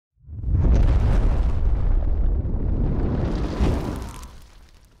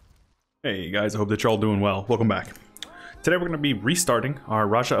Hey guys, I hope that you're all doing well. Welcome back. Today we're going to be restarting our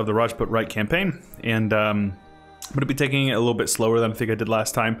Raja of the Rajput Reich campaign, and I'm going to be taking it a little bit slower than I think I did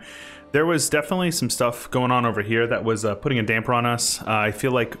last time. There was definitely some stuff going on over here that was putting a damper on us. I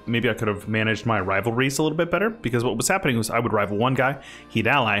feel like maybe I could have managed my rivalries a little bit better, because what was happening was I would rival one guy, he'd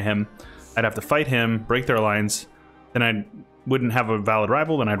ally him, I'd have to fight him, break their lines, then I wouldn't have a valid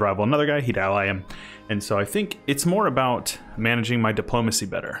rival, then I'd rival another guy, he'd ally him. And so I think it's more about managing my diplomacy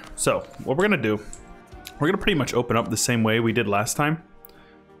better. So what we're gonna do, we're gonna pretty much open up the same way we did last time.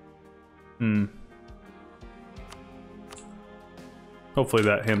 Hopefully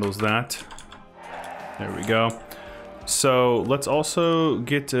that handles that. There we go. So let's also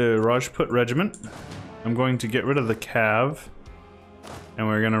get a Rajput regiment. I'm going to get rid of the cav, and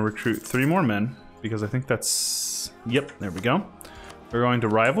we're gonna recruit 3 more men, because I think that's, yep, there we go. We're going to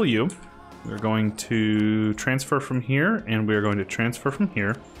rival you. We're going to transfer from here, and we're going to transfer from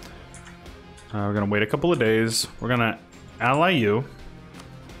here. We're going to wait a couple of days. We're going to ally you.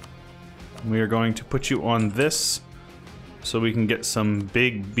 We are going to put you on this so we can get some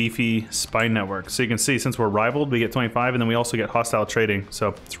big, beefy spy network. So you can see, since we're rivaled, we get 25, and then we also get hostile trading,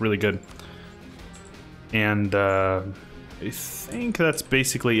 so it's really good. And I think that's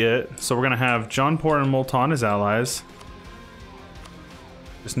basically it. So we're going to have Jaunpur and Multan as allies.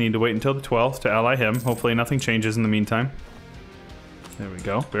 Just need to wait until the 12th to ally him. Hopefully nothing changes in the meantime. There we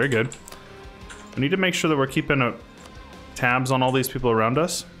go. Very good. We need to make sure that we're keeping tabs on all these people around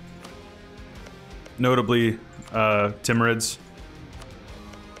us. Notably, Timurids.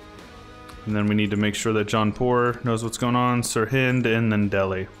 And then we need to make sure that Jaunpur knows what's going on. Sirhind, and then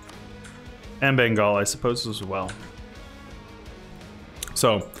Delhi. And Bengal, I suppose, as well.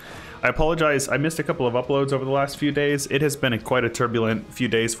 So, I apologize, I missed a couple of uploads over the last few days. It has been quite a turbulent few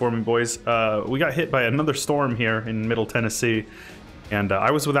days for me, boys. We got hit by another storm here in Middle Tennessee, and I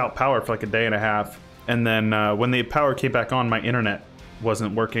was without power for like a day and a half. And then when the power came back on, my internet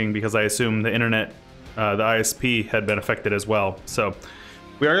wasn't working, because I assumed the internet, the ISP had been affected as well. So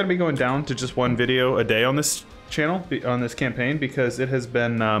we are going to be going down to just 1 video a day on this channel, on this campaign, because it has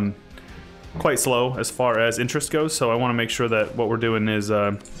been quite slow as far as interest goes, so I want to make sure that what we're doing is,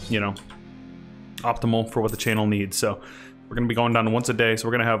 you know, optimal for what the channel needs. So we're going to be going down to once a day, so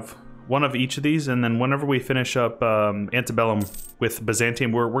we're going to have 1 of each of these, and then whenever we finish up Antebellum with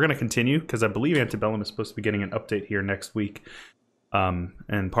Byzantium, we're going to continue, because I believe Antebellum is supposed to be getting an update here next week,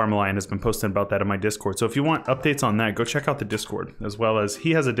 and Parmaline has been posting about that in my Discord. So if you want updates on that, go check out the Discord, as well as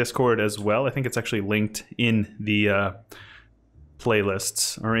he has a Discord as well. I think it's actually linked in the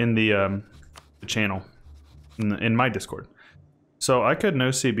playlists, or in the channel in my Discord. So I could no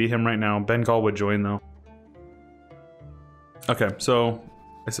CB him right now. Bengal would join though. Okay, so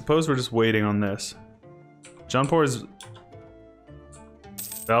I suppose we're just waiting on this. Jaunpur is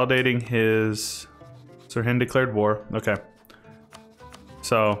validating his Sirhind declared war. Okay.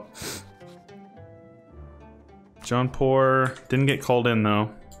 So Jaunpur didn't get called in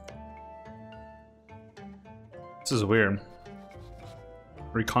though. This is weird.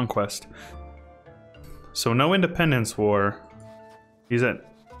 Reconquest. So no independence war. He's at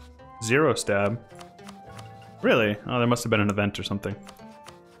 0 stab. Really? Oh, there must have been an event or something.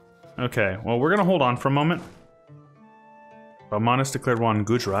 Okay, well, we're gonna hold on for a moment. Brahmanis declared war on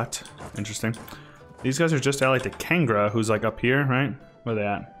Gujarat. Interesting. These guys are just allied to Kangra, who's like up here, right? Where are they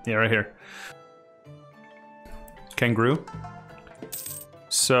at? Yeah, right here. Kangaroo.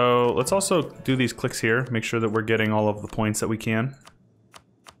 So let's also do these clicks here. Make sure that we're getting all of the points that we can.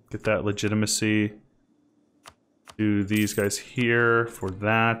 Get that legitimacy. Do these guys here for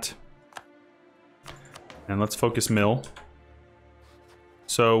that. And let's focus mill.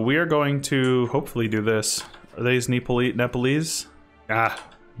 So we are going to hopefully do this. Are these Nepalese? I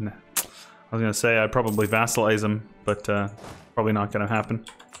was gonna say I'd probably vassalize them, but probably not gonna happen.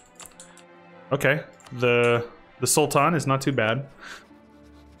 Okay, the Sultan is not too bad.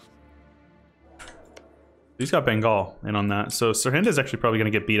 He's got Bengal in on that, so Sirhind is actually probably gonna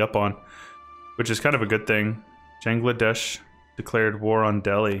get beat up on, which is kind of a good thing. Bangladesh declared war on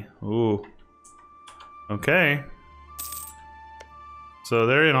Delhi. Ooh. Okay. So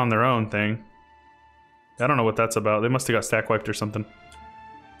they're in on their own thing. I don't know what that's about. They must have got stack wiped or something.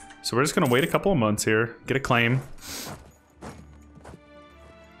 So we're just gonna wait a couple of months here, get a claim.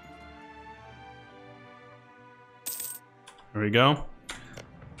 There we go.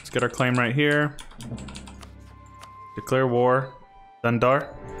 Let's get our claim right here. Declare war.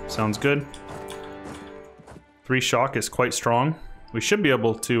 Dundar. Sounds good. 3 shock is quite strong. We should be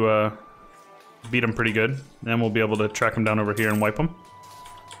able to beat him pretty good. Then we'll be able to track him down over here and wipe him.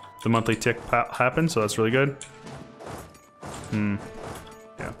 The monthly tick happened, so that's really good.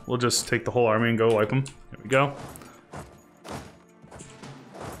 Yeah, we'll just take the whole army and go wipe them. Here we go.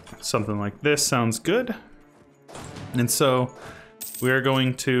 Something like this sounds good. And so we are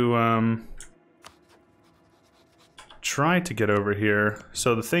going to try to get over here.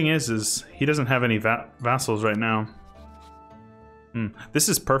 So the thing is he doesn't have any vassals right now. This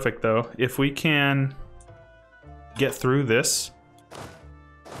is perfect though. If we can get through this.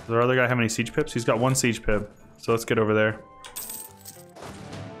 Does our other guy have any siege pips? He's got 1 siege pip. So let's get over there.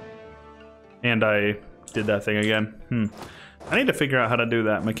 And I did that thing again. I need to figure out how to do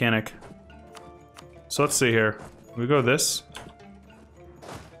that mechanic. So let's see here. We go this.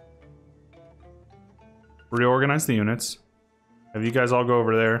 Reorganize the units. Have you guys all go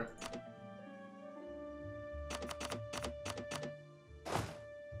over there.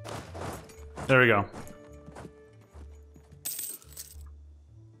 There we go.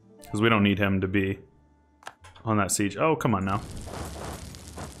 Because we don't need him to be on that siege. Oh, come on now.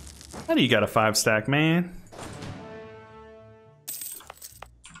 How do you got a 5-stack, man?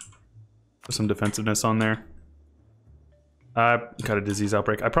 Put some defensiveness on there. Got a disease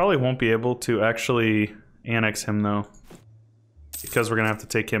outbreak. I probably won't be able to actually annex him though, because we're gonna have to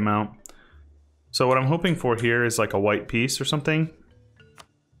take him out. So what I'm hoping for here is like a white peace or something.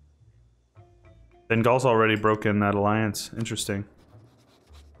 Bengal's already broken that alliance. Interesting.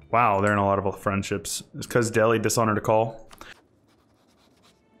 Wow, they're in a lot of friendships. It's because Delhi dishonored a call.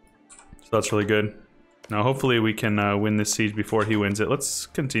 So that's really good. Now hopefully we can win this siege before he wins it. Let's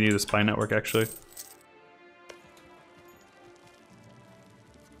continue the spy network actually.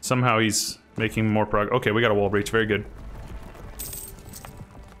 Somehow he's making more progress. Okay, we got a wall breach. Very good.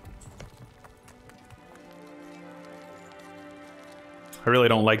 I really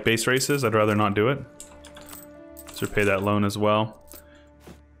don't like base races. I'd rather not do it. So pay that loan as well.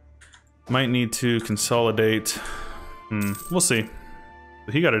 Might need to consolidate. We'll see.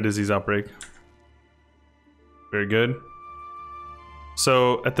 He got a disease outbreak. Very good.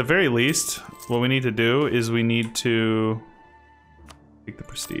 So at the very least, what we need to do is we need to take the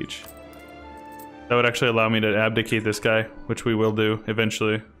prestige. That would actually allow me to abdicate this guy, which we will do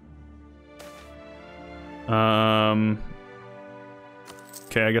eventually. Okay,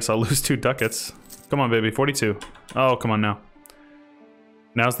 I guess I'll lose 2 ducats. Come on, baby, 42. Oh, come on now.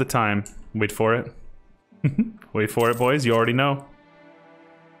 Now's the time. Wait for it. Wait for it, boys. You already know.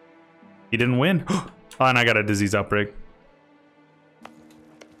 He didn't win. Oh, and I got a disease outbreak.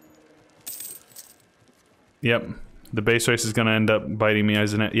 Yep. The base race is going to end up biting me,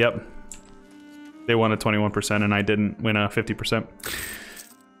 isn't it? Yep. They won a 21% and I didn't win a 50%.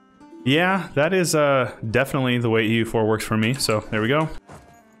 Yeah, that is definitely the way EU4 works for me. So there we go.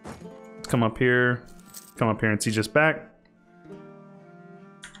 Let's come up here. Come up here and siege us back.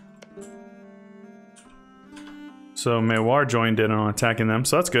 So Mewar joined in on attacking them,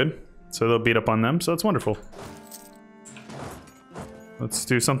 so that's good. So they'll beat up on them, so it's wonderful. Let's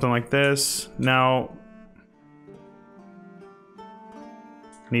do something like this. Now,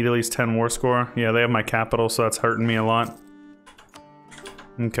 need at least 10 war score. Yeah, they have my capital, so that's hurting me a lot.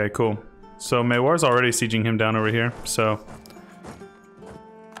 Okay, cool. So Mewar's already sieging him down over here, so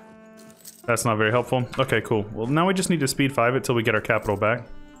that's not very helpful. Okay, cool. Well, now we just need to speed 5 it till we get our capital back.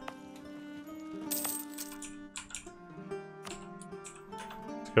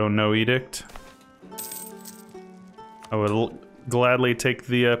 Let's go no edict. I would gladly take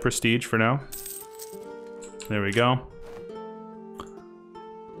the prestige for now. There we go.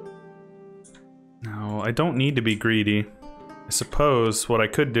 Now, I don't need to be greedy. I suppose what I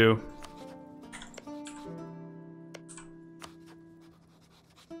could do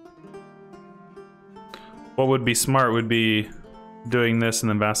what would be smart would be doing this and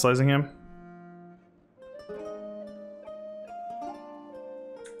then vassalizing him.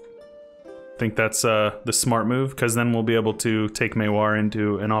 I think that's the smart move, because then we'll be able to take Mewar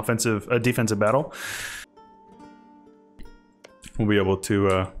into an defensive battle. We'll be able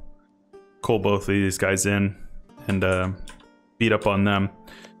to call both of these guys in and beat up on them.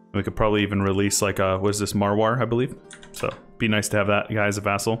 We could probably even release like what is this, Marwar, I believe. So be nice to have that guy as a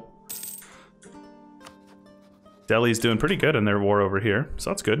vassal. Delhi's doing pretty good in their war over here, so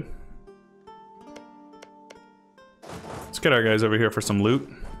that's good. Let's get our guys over here for some loot.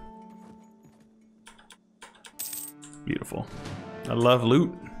 Beautiful. I love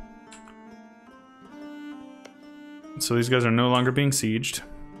loot. So these guys are no longer being sieged.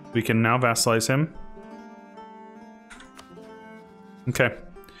 We can now vassalize him. Okay.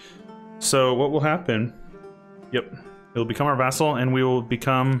 So what will happen? Yep. It'll become our vassal and we will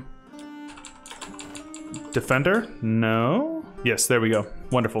become defender? No? Yes, there we go.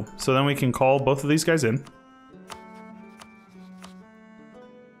 Wonderful. So then we can call both of these guys in.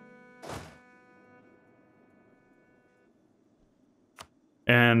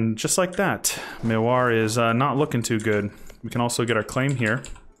 And just like that, Mewar is not looking too good. We can also get our claim here.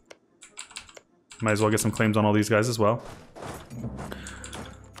 Might as well get some claims on all these guys as well.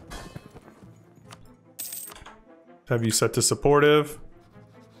 Have you set to supportive.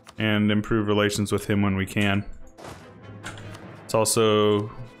 And improve relations with him when we can. Let's also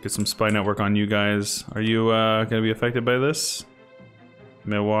get some spy network on you guys. Are you going to be affected by this?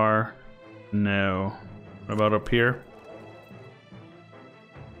 Mewar? No. What about up here?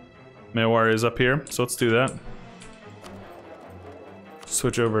 Mewar is up here, so let's do that.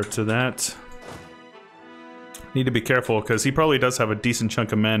 Switch over to that. Need to be careful, because he probably does have a decent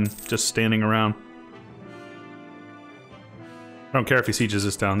chunk of men just standing around. I don't care if he sieges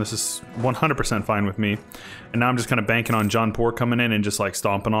this down. This is 100% fine with me. And now I'm just kind of banking on Jaunpur coming in and just like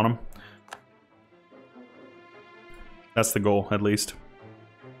stomping on him. That's the goal, at least.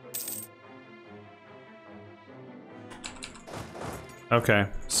 Okay,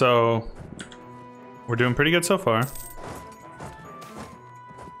 so we're doing pretty good so far.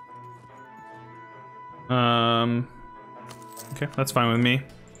 Okay, that's fine with me.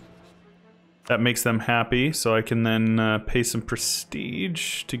 That makes them happy, so I can then pay some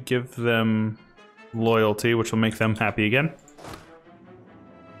prestige to give them loyalty, which will make them happy again.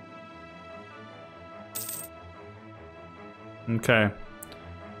 Okay.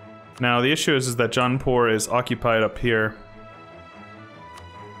 Now the issue is that Jaunpur is occupied up here.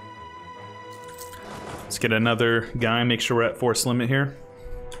 Let's get another guy, make sure we're at force limit here.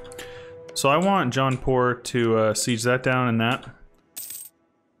 So I want Jaunpur to siege that down and that.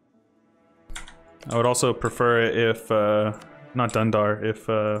 I would also prefer it if, not Dundar, if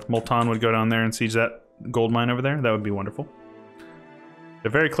Multan would go down there and siege that gold mine over there. That would be wonderful.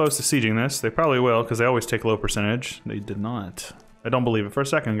 They're very close to sieging this. They probably will, because they always take low percentage. They did not. I don't believe it for a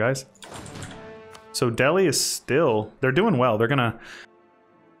second, guys. So Delhi is still... They're doing well. They're gonna...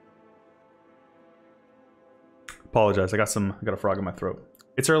 Apologize, I got a frog in my throat.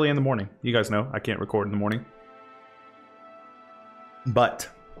 It's early in the morning. You guys know, I can't record in the morning. But...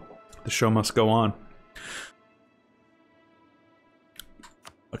 the show must go on.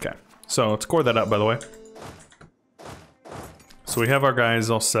 Okay, so let's core that up, by the way. So we have our guys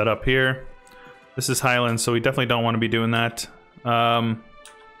all set up here. This is Highlands, so we definitely don't want to be doing that. I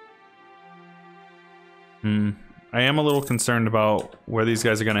am a little concerned about where these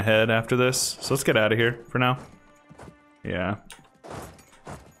guys are going to head after this. So let's get out of here for now. Yeah.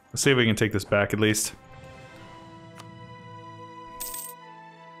 Let's see if we can take this back at least.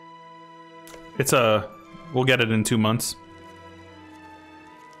 It's we'll get it in 2 months.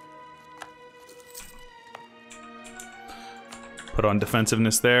 Put on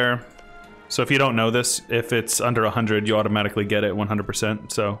defensiveness there. So if you don't know this, if it's under 100, you automatically get it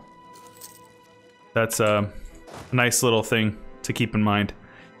 100%. So that's a nice little thing to keep in mind.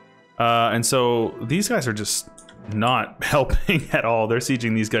 And so these guys are just not helping at all. They're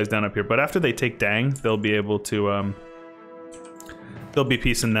sieging these guys down up here. But after they take Dang, they'll be able to... they'll be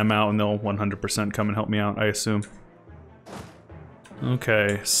piecing them out and they'll 100% come and help me out, I assume.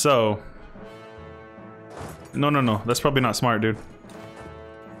 Okay, so... No. That's probably not smart, dude.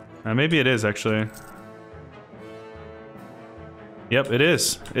 Maybe it is, actually. Yep, it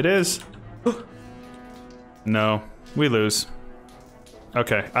is. It is. No, we lose.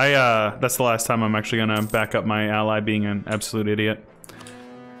 Okay, that's the last time I'm actually gonna back up my ally being an absolute idiot.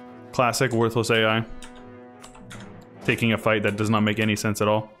 Classic worthless AI. Taking a fight that does not make any sense at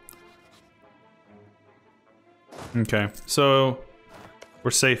all. Okay, so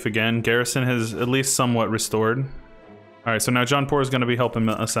we're safe again. Garrison has at least somewhat restored. Alright, so now Jaunpur is going to be helping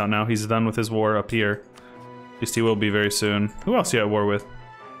us out now. He's done with his war up here. At least he will be very soon. Who else are you at war with?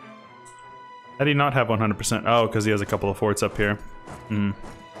 How do you not have 100%? Oh, because he has a couple of forts up here.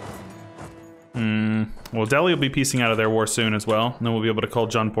 Well, Delhi will be piecing out of their war soon as well. And then we'll be able to call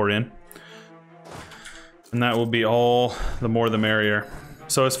Jaunpur in. And that will be all the more the merrier.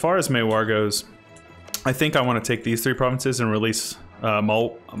 So as far as Mewar goes, I think I want to take these 3 provinces and release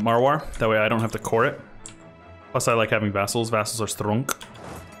Marwar. That way I don't have to core it. Plus I like having vassals. Vassals are strong.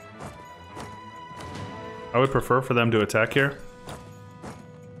 I would prefer for them to attack here.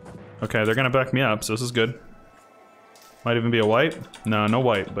 Okay, they're gonna back me up, so this is good. Might even be a wipe. No, no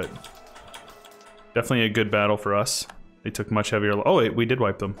wipe, but definitely a good battle for us. They took much heavier... Oh wait, we did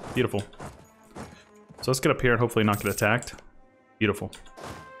wipe them. Beautiful. So let's get up here and hopefully not get attacked. Beautiful.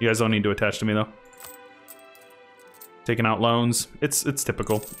 You guys don't need to attach to me though. Taking out loans. It's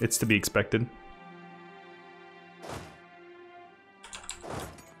typical. It's to be expected.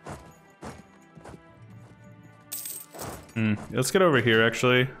 Let's get over here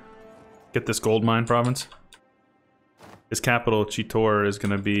actually. Get this gold mine province. His capital, Chittor, is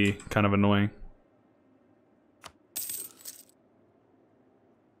going to be kind of annoying.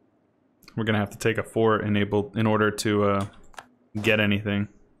 We're going to have to take a fort in order to get anything.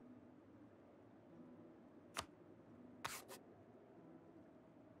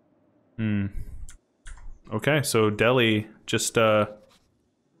 Okay, so Delhi just got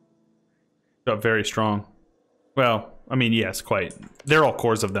very strong. Well, I mean, yes, quite. They're all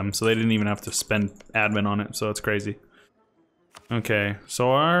cores of them, so they didn't even have to spend admin on it, so it's crazy. Okay,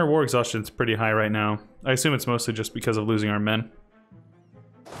 so our war exhaustion is pretty high right now. I assume it's mostly just because of losing our men.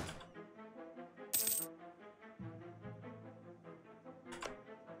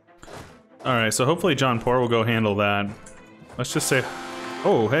 Alright, so hopefully Jaunpur will go handle that. Let's just say...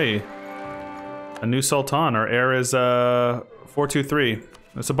 Oh, hey. A new Sultan. Our heir is 423.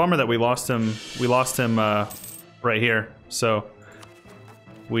 It's a bummer that we lost him. We lost him right here. So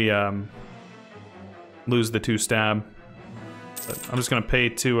we lose the 2 stab. But I'm just gonna pay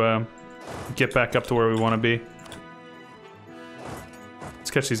to get back up to where we want to be.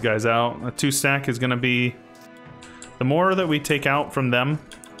 Let's catch these guys out. A 2 stack is gonna be... The more that we take out from them,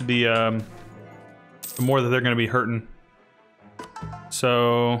 the more that they're gonna be hurting.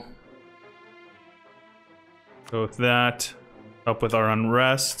 So go with that. Help with our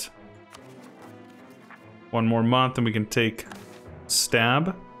unrest. 1 more month and we can take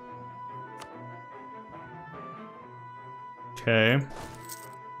stab. Okay.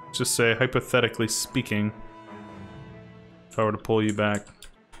 Let's just say, hypothetically speaking, if I were to pull you back,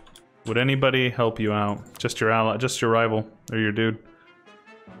 would anybody help you out? Just your ally, just your rival, or your dude?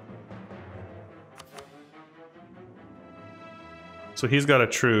 So he's got a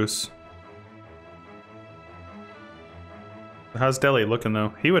truce. How's Delhi looking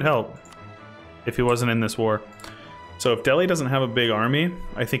though? He would help if he wasn't in this war. So if Delhi doesn't have a big army,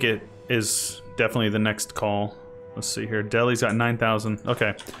 I think it is definitely the next call. Let's see here. Delhi's got 9,000.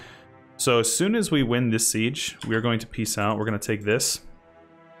 Okay. So as soon as we win this siege, we are going to peace out. We're going to take this.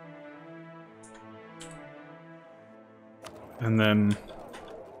 And then...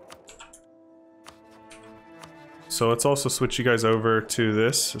 So let's also switch you guys over to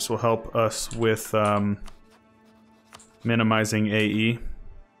this. This will help us with minimizing AE.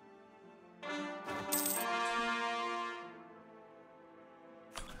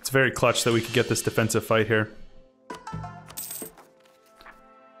 It's very clutch that we could get this defensive fight here.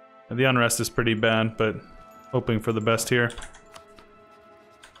 The unrest is pretty bad, but hoping for the best here.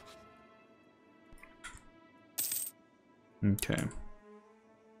 Okay.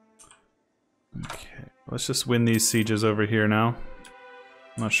 Okay. Let's just win these sieges over here now.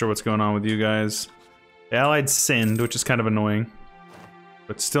 I'm not sure what's going on with you guys. The Allied sinned, which is kind of annoying.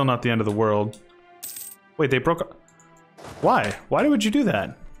 But still not the end of the world. Wait, they broke... Why? Why would you do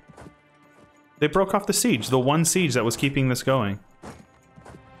that? They broke off the siege. The one siege that was keeping this going.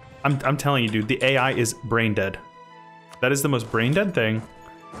 I'm telling you, dude, the AI is brain dead. That is the most brain dead thing.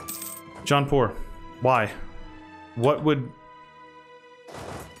 Jaunpur, why? What would...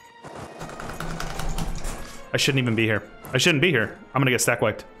 I shouldn't even be here. I shouldn't be here. I'm gonna get stack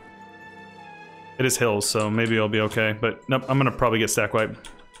wiped. It is hills, so maybe I'll be okay. But nope, I'm gonna probably get stack wiped.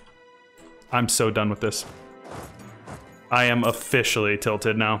 I'm so done with this. I am officially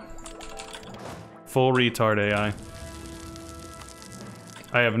tilted now. Full retard AI.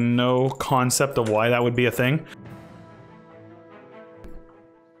 I have no concept of why that would be a thing.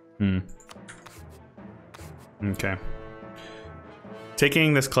 Okay.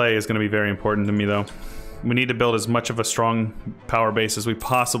 Taking this clay is going to be very important to me, though. We need to build as much of a strong power base as we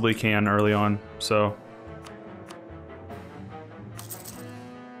possibly can early on, so...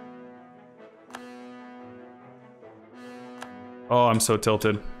 Oh, I'm so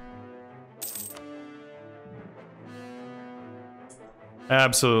tilted.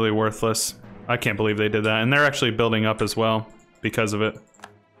 Absolutely worthless. I can't believe they did that. And they're actually building up as well because of it.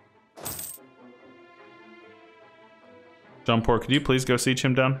 Jaunpur, could you please go siege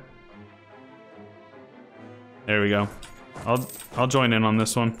him down? There we go. I'll join in on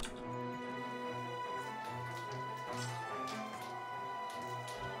this one.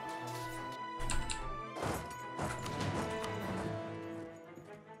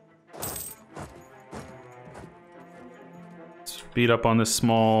 Beat up on this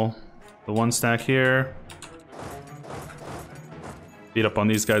small, the 1 stack here. Beat up on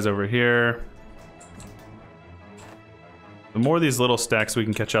these guys over here. The more of these little stacks we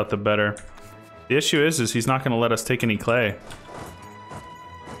can catch out, the better. The issue is he's not going to let us take any clay.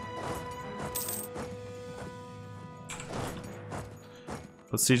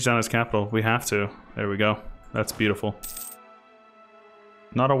 Let's siege down his capital. We have to. There we go. That's beautiful.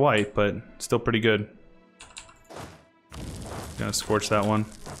 Not a white, but still pretty good. Gonna scorch that one.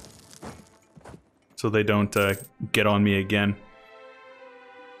 So they don't get on me again.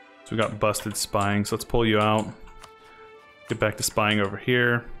 So we got busted spying, so let's pull you out. Get back to spying over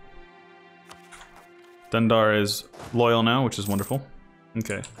here. Dundar is loyal now, which is wonderful.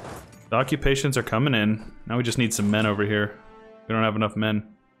 Okay. The occupations are coming in. Now we just need some men over here. We don't have enough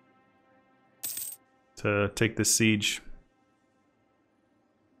men to take this siege.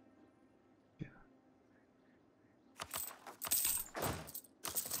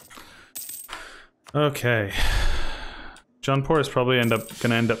 Okay. Jaunpur is probably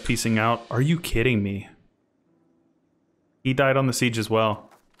gonna end up piecing out. Are you kidding me? He died on the siege as well.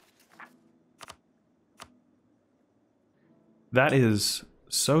 That is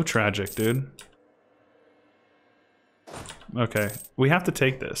so tragic, dude. Okay, we have to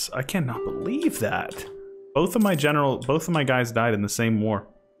take this. I cannot believe that. Both of my guys died in the same war.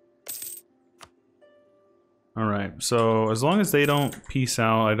 Alright, so as long as they don't peace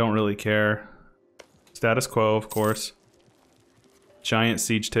out, I don't really care. Status quo, of course. Giant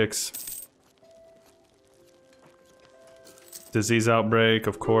siege ticks. Disease outbreak,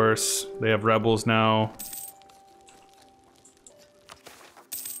 of course. They have rebels now.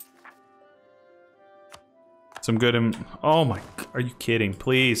 Some good oh my, are you kidding?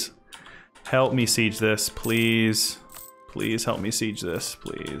 Please. Help me siege this, please. Please help me siege this,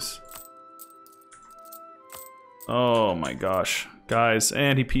 please. Oh my gosh. Guys,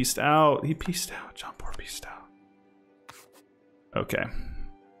 and he pieced out. He pieced out. Jaunpur pieced out. Okay.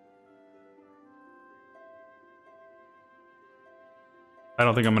 I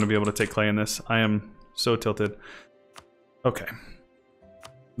don't think I'm going to be able to take clay in this. I am so tilted. Okay.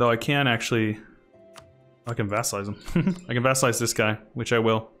 Though I can actually... I can vassalize him. I can vassalize this guy, which I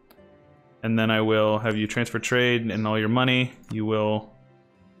will. And then I will have you transfer trade and all your money. You will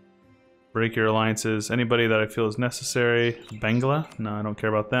break your alliances. Anybody that I feel is necessary. Bangla? No, I don't care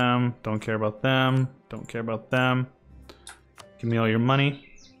about them. Don't care about them. Don't care about them. Give me all your money.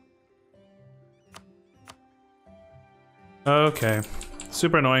 Okay.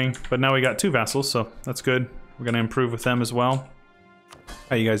 Super annoying, but now we got 2 vassals, so that's good. We're gonna improve with them as well.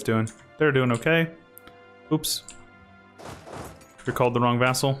 How you guys doing? They're doing okay. Oops. You're called the wrong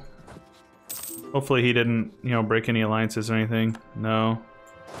vassal. Hopefully he didn't, you know, break any alliances or anything. No.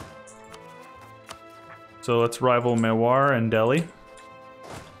 So let's rival Mewar and Delhi.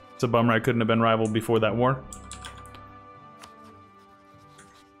 It's a bummer I couldn't have been rival before that war.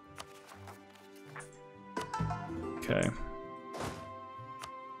 Okay.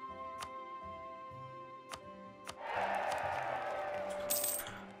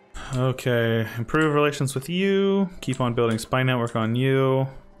 Okay, improve relations with you. Keep on building spy network on you.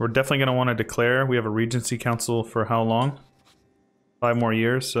 We're definitely going to want to declare. We have a regency council for how long? 5 more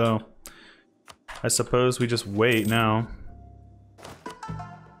years, so I suppose we just wait now.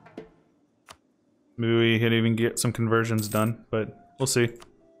 Maybe we could even get some conversions done, but we'll see.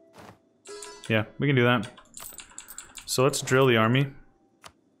 Yeah, we can do that. So let's drill the army.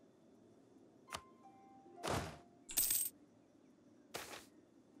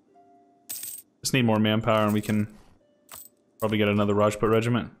 Just need more manpower and we can probably get another Rajput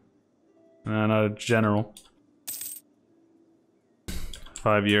regiment. Not a general.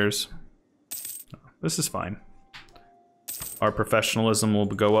 5 years. This is fine. Our professionalism will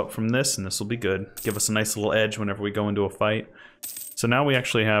go up from this, and this will be good. Give us a nice little edge whenever we go into a fight. So now we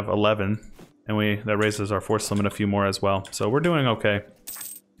actually have 11, and that raises our force limit a few more as well. So we're doing okay.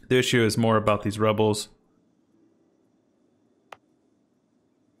 The issue is more about these rebels.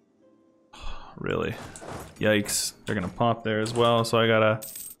 Really? Yikes. They're gonna pop there as well, so I gotta...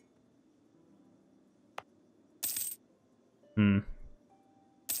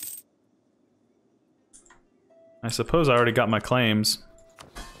 I suppose I already got my claims.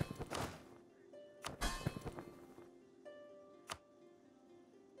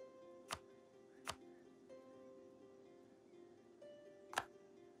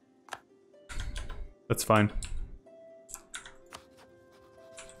 That's fine.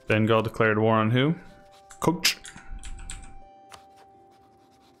 Bengal declared war on who? Coach.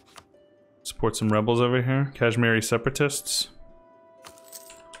 Support some rebels over here. Kashmiri separatists.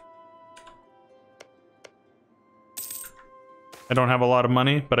 I don't have a lot of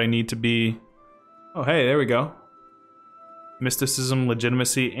money, but I need to be... Oh, hey, there we go. Mysticism,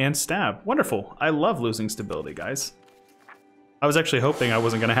 legitimacy, and stab. Wonderful. I love losing stability, guys. I was actually hoping I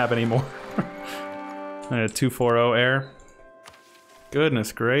wasn't going to have any more. 240 air.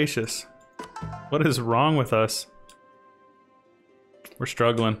 Goodness gracious. What is wrong with us? We're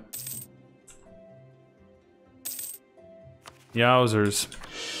struggling. Yowzers.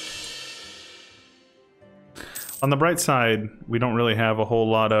 On the bright side, we don't really have a whole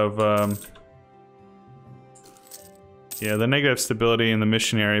lot of... yeah, the negative stability and the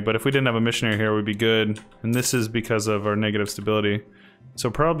missionary, but if we didn't have a missionary here, we'd be good. And this is because of our negative stability. So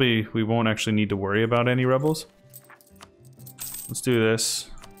probably we won't actually need to worry about any rebels. Let's do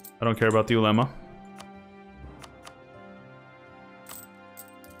this. I don't care about the ulema.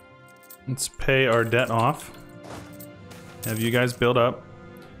 Let's pay our debt off. Have you guys build up.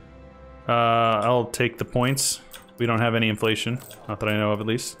 I'll take the points. We don't have any inflation. Not that I know of, at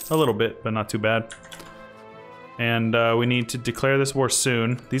least. A little bit, but not too bad. And we need to declare this war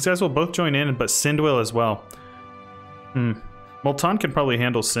soon. These guys will both join in, but Sind will as well. Multan can probably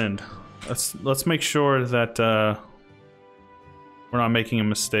handle Sind. Let's make sure that we're not making a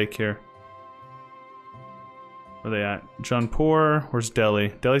mistake here. Where are they at? Jaunpur, where's Delhi?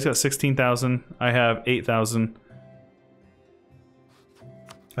 Delhi's got 16,000. I have 8,000.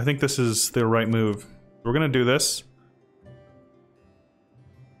 I think this is the right move. We're gonna do this.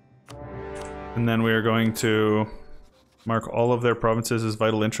 And then we are going to mark all of their provinces as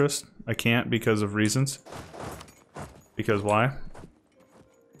vital interest. I can't because of reasons. Because why?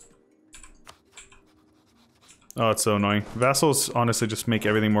 Oh, it's so annoying. Vassals honestly just make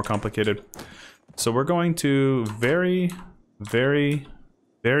everything more complicated. So we're going to very, very,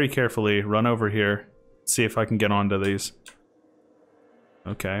 very carefully run over here. See if I can get onto these.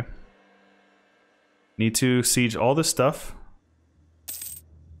 Okay. Need to siege all this stuff.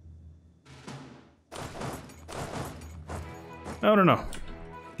 I don't know.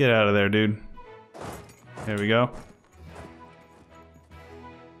 Get out of there, dude. There we go.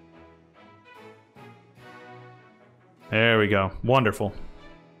 There we go. Wonderful.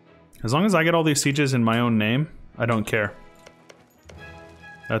 As long as I get all these sieges in my own name, I don't care.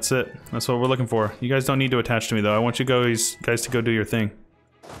 That's it. That's what we're looking for. You guys don't need to attach to me, though. I want you guys to go do your thing.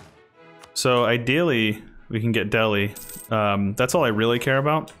 So, ideally, we can get Delhi. That's all I really care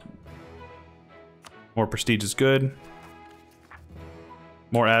about. More prestige is good.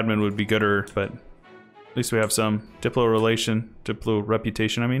 More admin would be gooder, but at least we have some. Diplo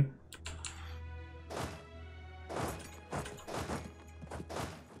reputation, I mean.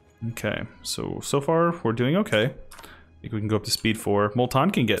 Okay, so far we're doing okay. I think we can go up to speed 4.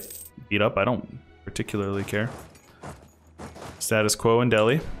 Multan can get beat up, I don't particularly care. Status quo in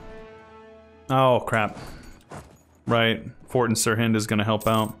Delhi. Oh, crap. Right, Fort in Sirhind is gonna help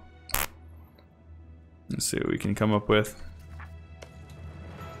out. Let's see what we can come up with.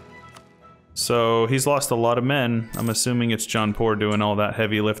 So, he's lost a lot of men. I'm assuming it's Jaunpur doing all that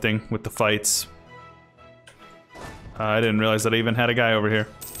heavy lifting with the fights. I didn't realize that I even had a guy over here.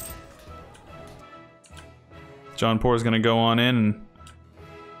 Jaunpur is going to go on in and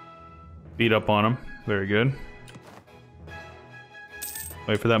beat up on him. Very good.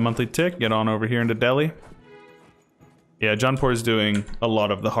 Wait for that monthly tick. Get on over here into Delhi. Yeah, Jaunpur is doing a lot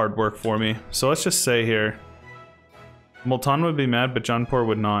of the hard work for me. So let's just say here, Multan would be mad, but Jaunpur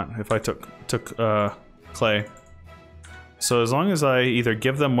would not if I took Clay. So as long as I either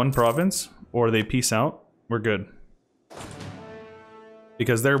give them one province or they peace out, we're good.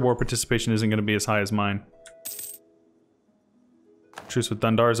 Because their war participation isn't going to be as high as mine. Truce with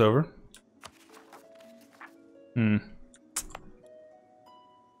Dundar is over.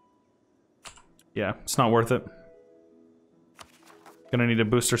 Yeah, it's not worth it. Gonna need to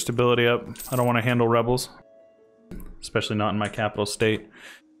boost our stability up. I don't want to handle rebels. Especially not in my capital state.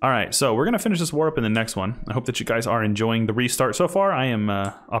 Alright, so we're gonna finish this war up in the next one. I hope that you guys are enjoying the restart so far. I am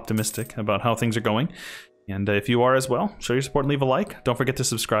optimistic about how things are going. And if you are as well, show your support and leave a like. Don't forget to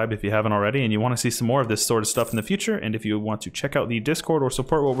subscribe if you haven't already and you want to see some more of this sort of stuff in the future. And if you want to check out the Discord or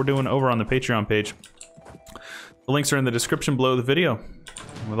support what we're doing over on the Patreon page, the links are in the description below the video.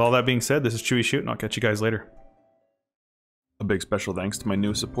 With all that being said, this is Chewyshoot and I'll catch you guys later. A big special thanks to my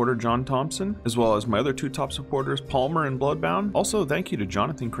new supporter John Thompson, as well as my other 2 top supporters Palmer and Bloodbound. Also, thank you to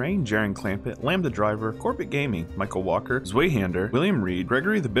Jonathan Crane, Jaren Clampett, Lamb the Driver, Corbett Gaming, Michael Walker, Zwayhander, William Reed,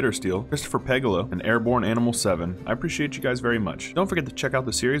 Gregory the Bittersteel, Christopher Pegalo, and Airborne Animal 7. I appreciate you guys very much. Don't forget to check out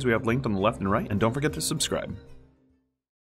the series we have linked on the left and right, and don't forget to subscribe.